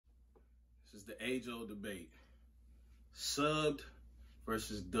This is the age-old debate. Subbed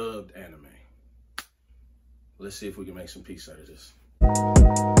versus dubbed anime. Let's see if we can make some peace out of this.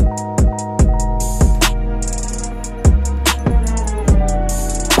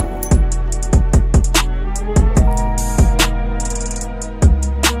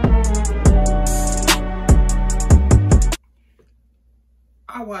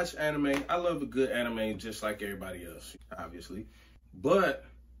 I watch anime. I love a good anime just like everybody else, obviously. But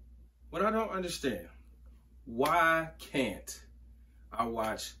what I don't understand, why can't I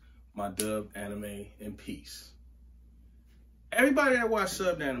watch my dubbed anime in peace? Everybody that watch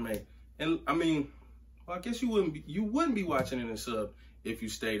subbed anime, and I mean, well, I guess you wouldn't be watching it in sub if you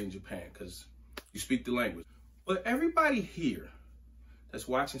stayed in Japan because you speak the language. But everybody here that's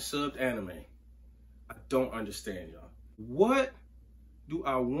watching subbed anime, I don't understand, y'all. What do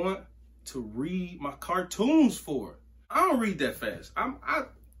I want to read my cartoons for? I don't read that fast. I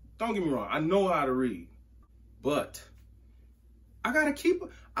don't get me wrong, I know how to read, but I gotta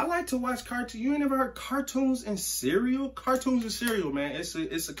I like to watch cartoons. You ain't never heard cartoons and cereal? Cartoons and cereal, man.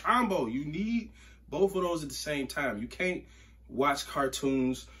 It's a combo. You need both of those at the same time. You can't watch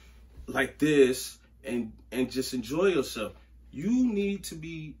cartoons like this and just enjoy yourself. You need to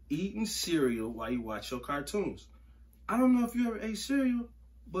be eating cereal while you watch your cartoons. I don't know if you ever ate cereal,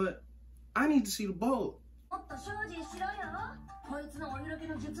 but I need to see the bowl. If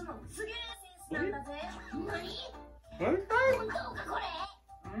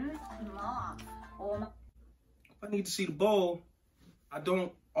I need to see the bowl, I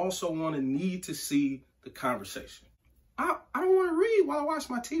don't also want to need to see the conversation. I don't want to read while I watch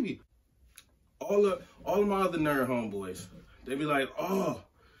my TV. All of my other nerd homeboys, they be like, oh,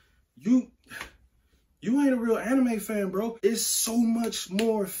 you ain't a real anime fan, bro. It's so much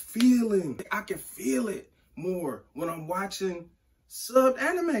more feeling. I can feel it more when I'm watching subbed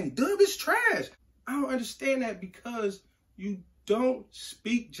anime. Dub is trash. I don't understand that because you don't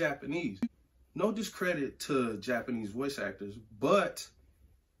speak Japanese. No discredit to Japanese voice actors, but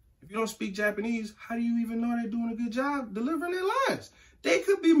if you don't speak Japanese, how do you even know they're doing a good job delivering their lines? They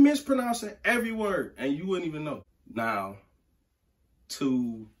could be mispronouncing every word and you wouldn't even know. Now,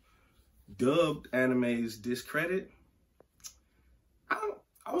 to dubbed anime's discredit, I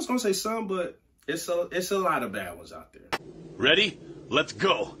was gonna say some, but it's a lot of bad ones out there. Ready? Let's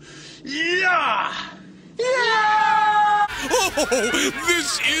go. Yeah! Yeah! Oh,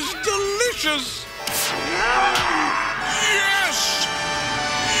 this is delicious! Yes!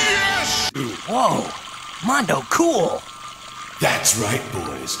 Yes! Whoa, Mondo cool! That's right,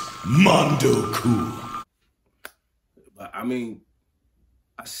 boys. Mondo cool. But I mean,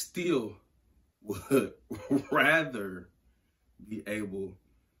 I still would rather be able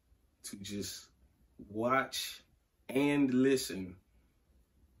to just watch and listen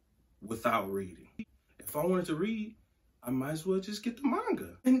without reading. If I wanted to read, I might as well just get the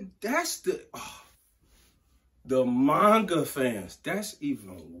manga. And that's the manga fans, that's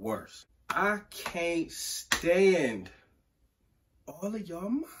even worse. I can't stand all of y'all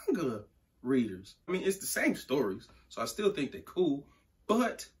manga readers. I mean, it's the same stories, so I still think they're cool,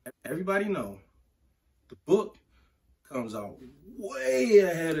 but everybody know the book comes out way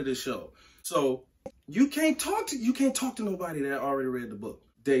ahead of the show. So you can't talk to nobody that already read the book.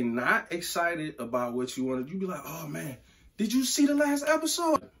 They not excited about what you wanted. You be like, oh man, did you see the last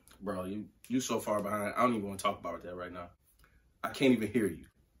episode? Bro, you so far behind. I don't even want to talk about that right now. I can't even hear you.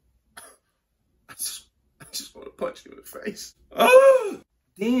 I just want to punch you in the face.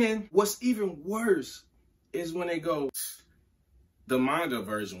 Then what's even worse is when they go, the manga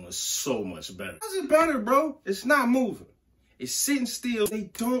version was so much better. How's it better, bro? It's not moving. It's sitting still. They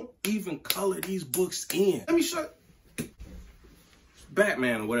don't even color these books in. Let me show you.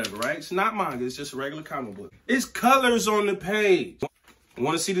 Batman or whatever, right? It's not manga. It's just a regular comic book. It's colors on the page.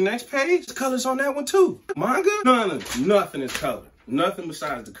 Want to see the next page? There's colors on that one too. Manga? Nothing is colored. Nothing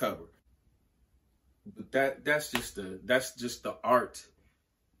besides the cover. But that's just the art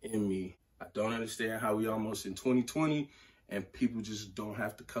in me. I don't understand how we almost in 2020 and people just don't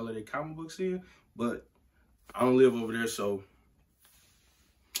have to color their comic books in. But I don't live over there, so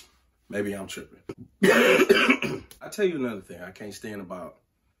maybe I'm tripping. I'll tell you another thing I can't stand about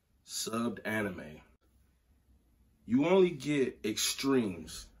subbed anime. You only get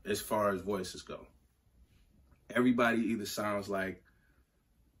extremes as far as voices go. Everybody either sounds like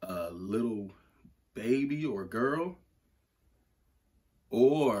a little baby or girl,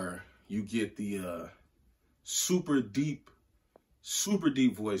 or you get the super deep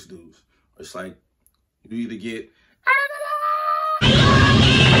voice dudes. It's like you either get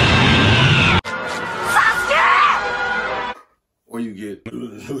Or you get,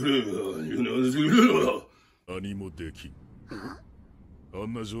 you know, 何もできん。あ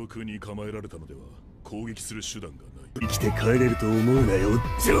んな上空に構えられたのでは攻撃する手段がない。生きて帰れると思うなよ、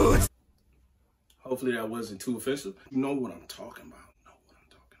ジョージ。 Hopefully that wasn't too offensive. You know what I'm talking about.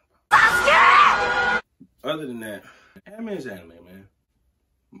 Other than that, anime is anime, man.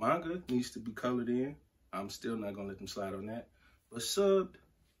 Manga needs to be colored in. I'm still not gonna let them slide on that. But subbed,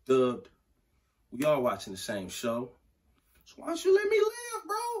 dubbed, we all watching the same show. So why don't you let me live,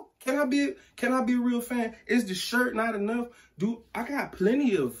 bro? Can I be a real fan? Is the shirt not enough? Dude, I got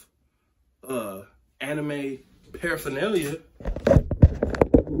plenty of anime paraphernalia.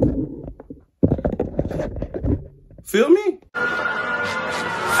 Feel me?